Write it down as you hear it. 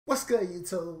What's good,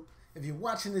 YouTube? If you're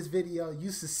watching this video,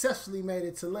 you successfully made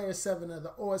it to layer 7 of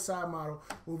the OSI model,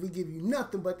 where we give you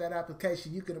nothing but that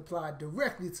application you can apply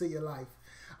directly to your life.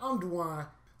 I'm Dwan.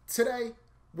 Today,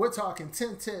 we're talking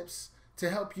 10 tips to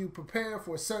help you prepare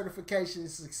for certification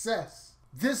success.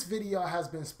 This video has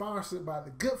been sponsored by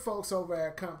the good folks over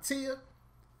at CompTIA.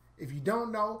 If you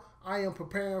don't know, I am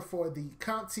preparing for the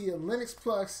CompTIA Linux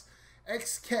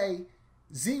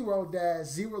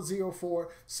XK0-004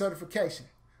 certification.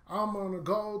 I'm on a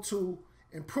goal to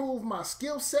improve my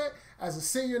skill set as a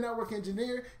senior network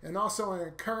engineer and also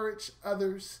encourage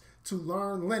others to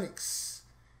learn Linux.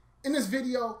 In this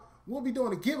video, we'll be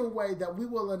doing a giveaway that we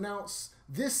will announce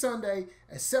this Sunday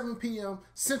at 7 p.m.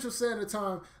 Central Standard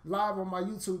Time live on my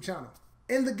YouTube channel.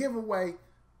 In the giveaway,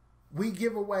 we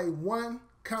give away one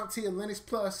CompTIA Linux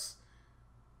Plus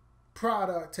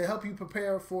product to help you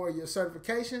prepare for your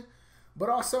certification. But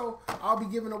also, I'll be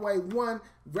giving away one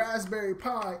Raspberry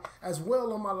Pi as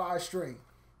well on my live stream.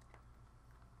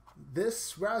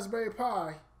 This Raspberry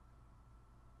Pi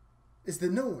is the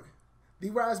new one. The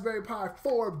Raspberry Pi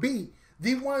 4B,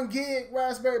 the 1 gig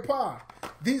Raspberry Pi.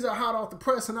 These are hot off the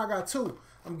press and I got two.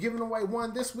 I'm giving away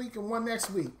one this week and one next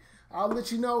week. I'll let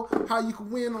you know how you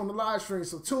can win on the live stream,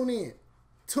 so tune in.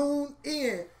 Tune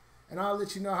in and I'll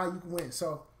let you know how you can win.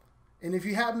 And if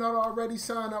you have not already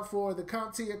signed up for the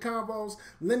CompTIA Combos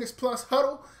Linux Plus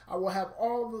Huddle, I will have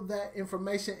all of that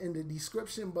information in the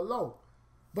description below.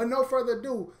 But no further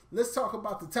ado, let's talk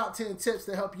about the top 10 tips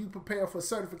to help you prepare for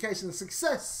certification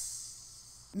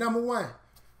success. Number 1,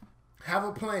 have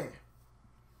a plan.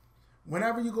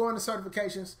 Whenever you go into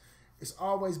certifications, it's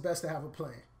always best to have a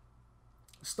plan.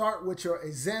 Start with your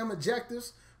exam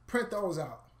objectives, print those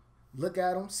out. Look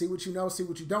at them, see what you know, see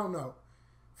what you don't know.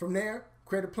 From there,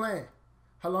 create a plan.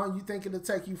 How long you think it'll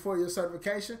take you for your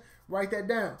certification? Write that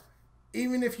down.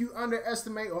 Even if you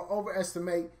underestimate or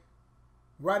overestimate,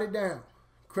 write it down.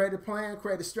 Create a plan,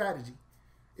 create a strategy.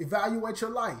 Evaluate your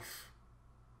life.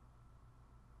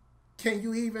 Can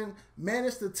you even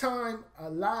manage the time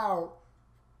allowed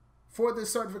for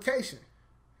this certification?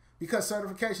 Because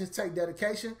certifications take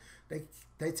dedication, they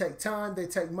take time, they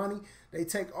take money, they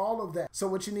take all of that. So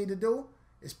what you need to do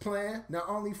is plan not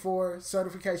only for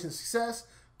certification success,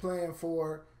 plan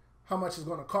for how much it's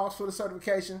going to cost for the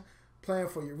certification, plan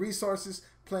for your resources,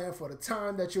 plan for the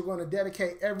time that you're going to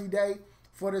dedicate every day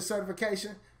for this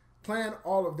certification, plan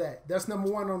all of that. That's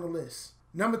number 1 on the list.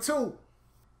 Number 2,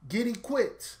 get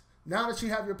equipped. Now that you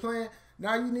have your plan,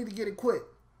 now you need to get equipped.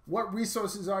 What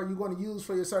resources are you going to use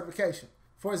for your certification?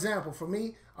 For example, for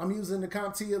me, I'm using the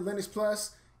CompTIA Linux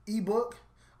Plus ebook.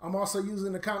 I'm also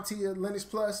using the CompTIA Linux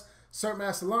Plus Cert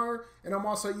Master Learn, and I'm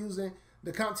also using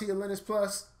the CompTIA Linux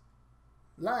Plus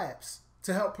Labs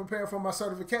to help prepare for my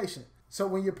certification. So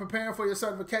when you're preparing for your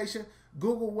certification,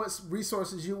 Google what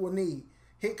resources you will need.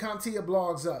 Hit CompTIA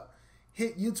blogs up.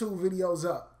 Hit YouTube videos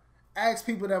up. Ask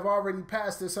people that have already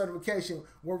passed their certification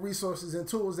what resources and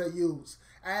tools they use.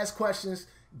 Ask questions.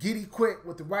 Get equipped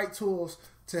with the right tools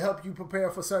to help you prepare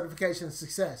for certification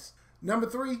success. Number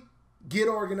 3, get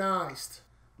organized.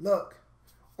 Look,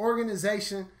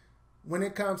 organization when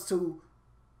it comes to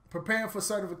preparing for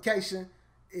certification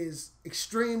is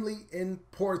extremely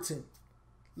important.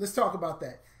 Let's talk about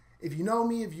that. If you know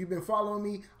me, if you've been following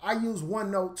me, I use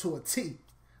OneNote to a T.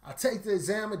 I take the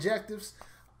exam objectives,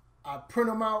 I print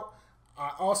them out,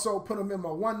 I also put them in my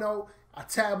OneNote, I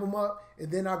tab them up,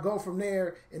 and then I go from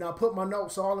there and I put my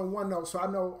notes all in OneNote so I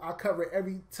know I cover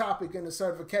every topic in the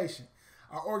certification.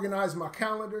 I organize my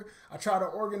calendar. I try to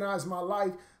organize my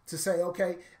life to say,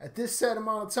 okay, at this set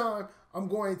amount of time, I'm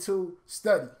going to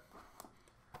study.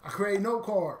 I create note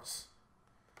cards.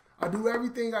 I do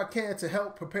everything I can to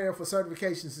help prepare for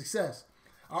certification success.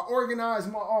 I organize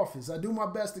my office. I do my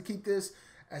best to keep this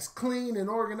as clean and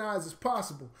organized as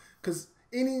possible, because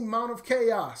any amount of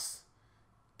chaos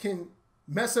can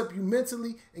mess up you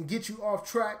mentally and get you off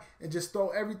track and just throw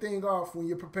everything off when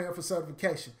you're preparing for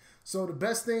certification. So the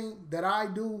best thing that I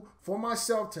do for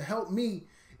myself to help me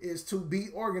is to be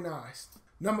organized.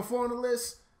 Number 4 on the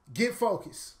list, get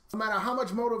focused. No matter how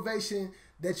much motivation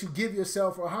that you give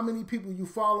yourself or how many people you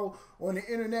follow on the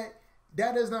internet,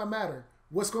 that does not matter.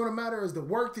 What's going to matter is the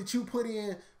work that you put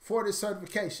in for this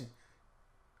certification.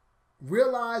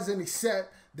 Realize and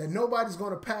accept that nobody's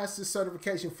going to pass this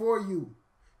certification for you.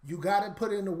 You got to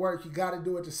put in the work. You got to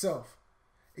do it yourself.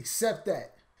 Accept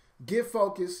that. Get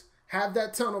focused. Have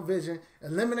that tunnel vision.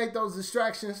 Eliminate those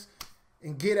distractions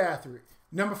and get after it.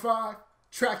 Number 5,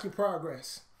 track your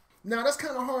progress. Now, that's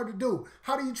kind of hard to do.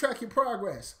 How do you track your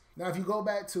progress? Now, if you go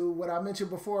back to what I mentioned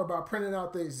before about printing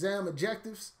out the exam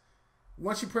objectives,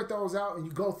 once you print those out and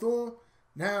you go through them,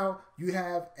 now you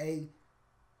have a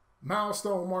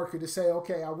milestone marker to say,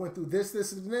 okay, I went through this,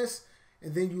 this, and this,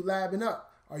 and then you labbing up.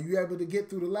 Are you able to get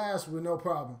through the last with no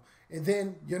problem? And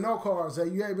then your note cards, are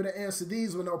you able to answer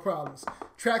these with no problems?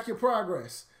 Track your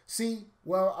progress. See,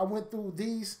 well, I went through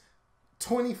these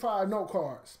 25 note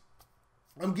cards.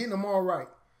 I'm getting them all right.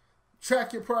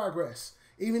 Track your progress.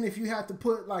 Even if you have to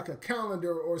put like a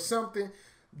calendar or something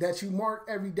that you mark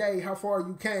every day how far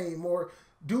you came, or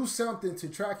do something to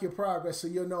track your progress so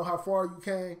you'll know how far you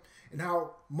came and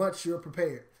how much you're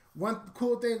prepared. One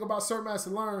cool thing about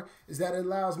CertMaster Learn is that it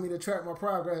allows me to track my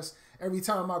progress every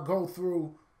time I go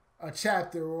through a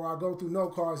chapter or I go through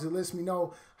note cards. It lets me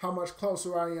know how much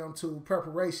closer I am to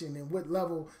preparation and what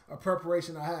level of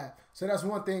preparation I have. So that's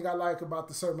one thing I like about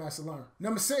the CertMaster Learn.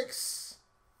 Number 6,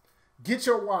 get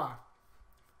your why.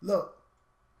 Look,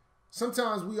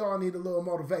 sometimes we all need a little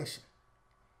motivation.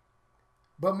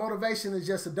 But motivation is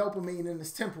just a dopamine and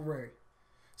it's temporary.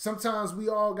 Sometimes we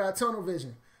all got tunnel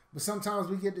vision, but sometimes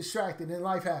we get distracted and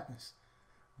life happens.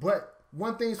 But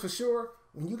one thing's for sure,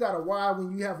 when you got a why,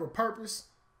 when you have a purpose,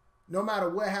 no matter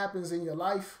what happens in your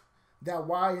life, that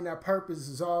why and that purpose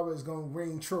is always going to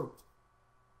ring true.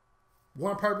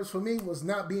 One purpose for me was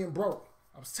not being broke.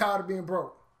 I was tired of being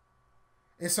broke.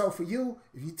 And so for you,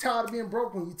 if you're tired of being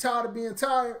broke, when you're tired of being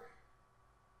tired,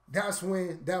 that's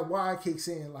when that why kicks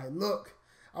in. Like, look,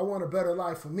 I want a better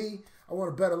life for me. I want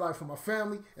a better life for my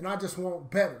family. And I just want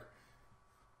better.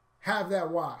 Have that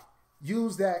why.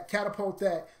 Use that, catapult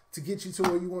that to get you to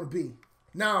where you want to be.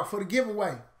 Now, for the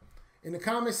giveaway, in the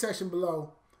comment section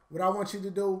below, what I want you to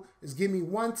do is give me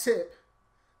one tip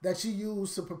that you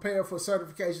use to prepare for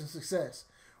certification success.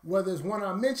 Whether it's one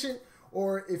I mentioned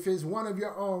or if it's one of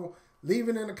your own, leave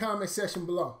it in the comment section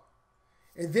below.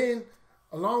 And then,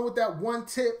 along with that one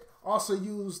tip, also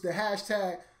use the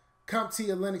hashtag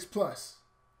CompTIA Linux Plus.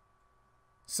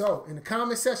 So, in the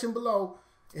comment section below,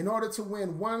 in order to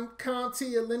win one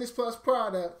CompTIA Linux Plus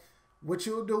product, what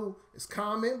you'll do is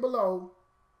comment below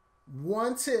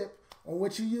one tip on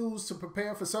what you use to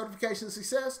prepare for certification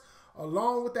success,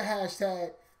 along with the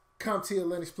hashtag CompTIA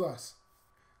Linux Plus.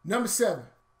 Number 7,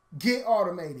 get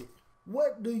automated.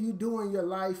 What do you do in your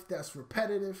life that's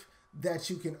repetitive that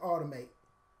you can automate?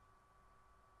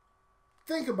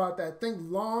 Think about that. Think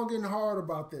long and hard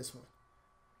about this one.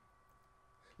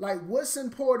 Like, what's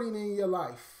important in your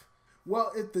life?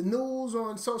 Well, if the news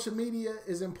on social media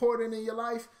is important in your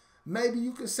life, maybe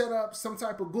you can set up some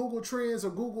type of Google Trends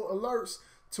or Google Alerts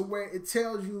to where it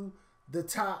tells you the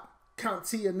top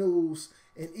CompTIA news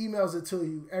and emails it to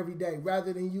you every day.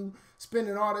 Rather than you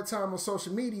spending all the time on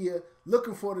social media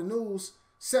looking for the news,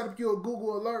 set up your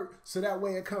Google Alert so that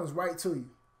way it comes right to you.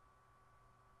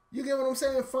 You get what I'm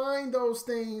saying? Find those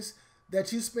things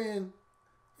that you spend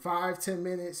 5-10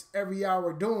 minutes every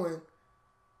hour doing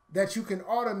that you can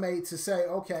automate to say,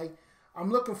 okay, I'm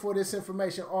looking for this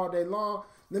information all day long.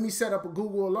 Let me set up a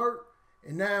Google Alert.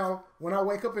 And now when I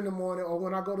wake up in the morning or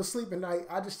when I go to sleep at night,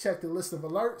 I just check the list of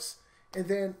alerts. And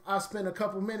then I spend a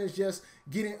couple minutes just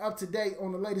getting up to date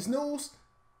on the latest news.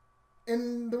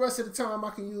 And the rest of the time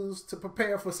I can use to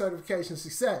prepare for certification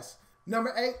success.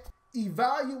 Number 8,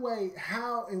 evaluate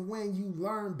how and when you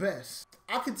learn best.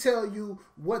 I can tell you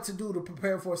what to do to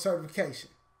prepare for a certification.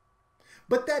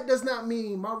 But that does not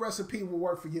mean my recipe will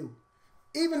work for you.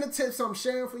 Even the tips I'm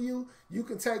sharing for you, you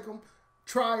can take them,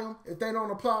 try them. If they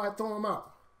don't apply, throw them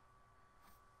out.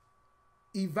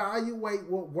 Evaluate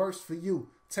what works for you.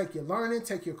 Take your learning,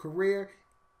 take your career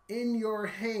in your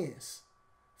hands.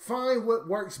 Find what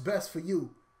works best for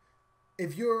you.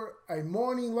 If you're a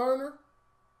morning learner,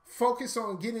 focus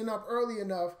on getting up early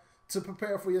enough to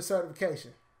prepare for your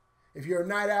certification. If you're a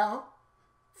night owl,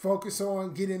 focus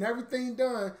on getting everything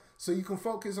done so you can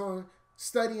focus on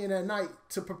studying at night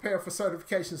to prepare for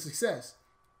certification success.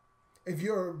 If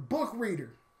you're a book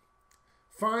reader,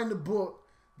 find the book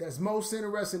that's most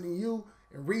interesting in you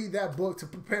and read that book to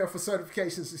prepare for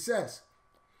certification success.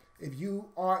 If you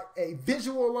are a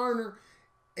visual learner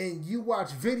and you watch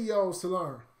videos to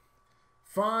learn,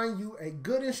 find you a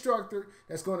good instructor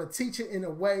that's going to teach it in a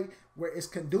way where it's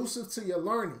conducive to your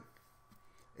learning.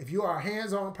 If you are a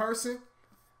hands-on person,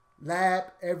 lab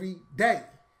every day.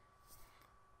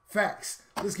 Facts.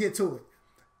 Let's get to it.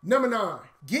 Number 9,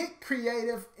 get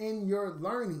creative in your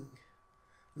learning.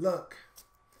 Look,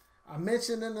 I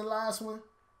mentioned in the last one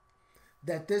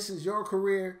that this is your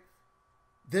career,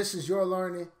 this is your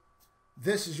learning,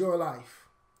 this is your life.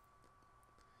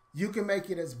 You can make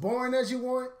it as boring as you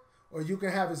want, or you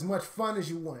can have as much fun as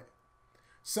you want.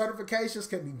 Certifications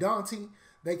can be daunting,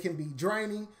 they can be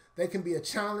draining, they can be a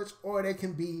challenge, or they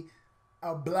can be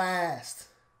a blast.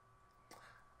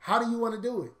 How do you want to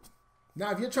do it?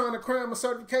 Now, if you're trying to cram a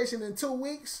certification in 2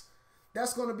 weeks,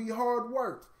 That's going to be hard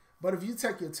work. But if you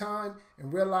take your time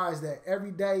and realize that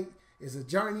every day is a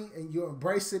journey and you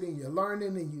embrace it and you're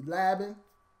learning and you labbing,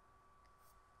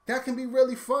 that can be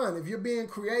really fun. If you're being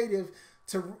creative,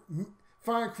 to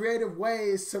find creative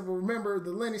ways to remember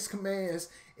the Linux commands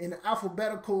in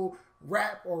alphabetical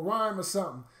rap or rhyme or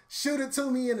something. Shoot it to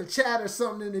me in the chat or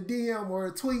something, in the DM or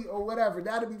a tweet or whatever.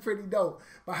 That'd be pretty dope.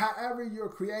 But however you're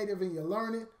creative and you're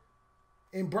learning,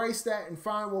 embrace that and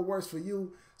find what works for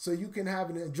you so you can have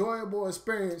an enjoyable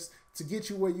experience to get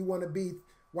you where you want to be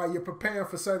while you're preparing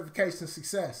for certification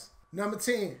success. Number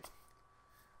 10,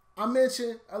 I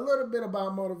mentioned a little bit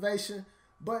about motivation,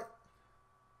 but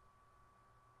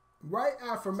write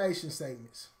affirmation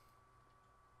statements.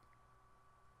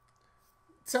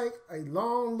 Take a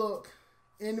long look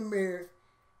in the mirror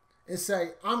and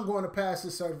say, I'm going to pass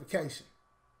this certification.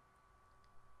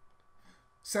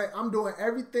 Say, I'm doing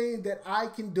everything that I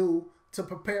can do to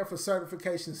prepare for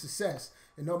certification success.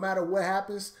 And no matter what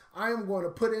happens, I am going to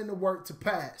put in the work to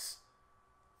pass.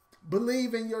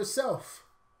 Believe in yourself.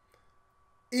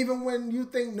 Even when you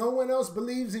think no one else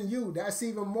believes in you, that's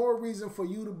even more reason for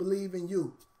you to believe in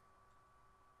you.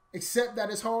 Accept that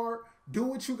it's hard. Do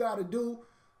what you got to do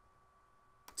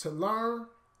to learn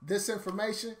this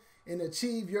information and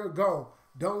achieve your goal.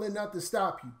 Don't let nothing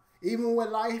stop you. Even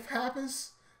when life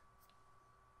happens,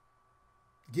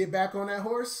 get back on that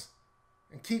horse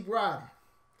and keep riding.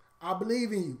 I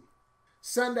believe in you.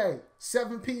 Sunday,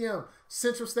 7 p.m.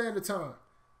 Central Standard Time.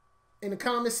 In the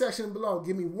comment section below,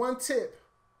 give me one tip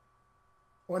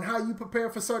on how you prepare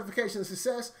for certification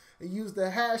success and use the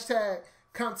hashtag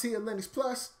CompTIA Linux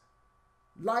Plus.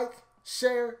 Like,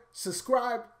 share,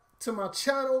 subscribe to my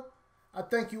channel. I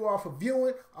thank you all for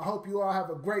viewing. I hope you all have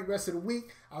a great rest of the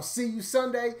week. I'll see you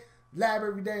Sunday. Lab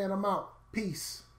every day and I'm out. Peace.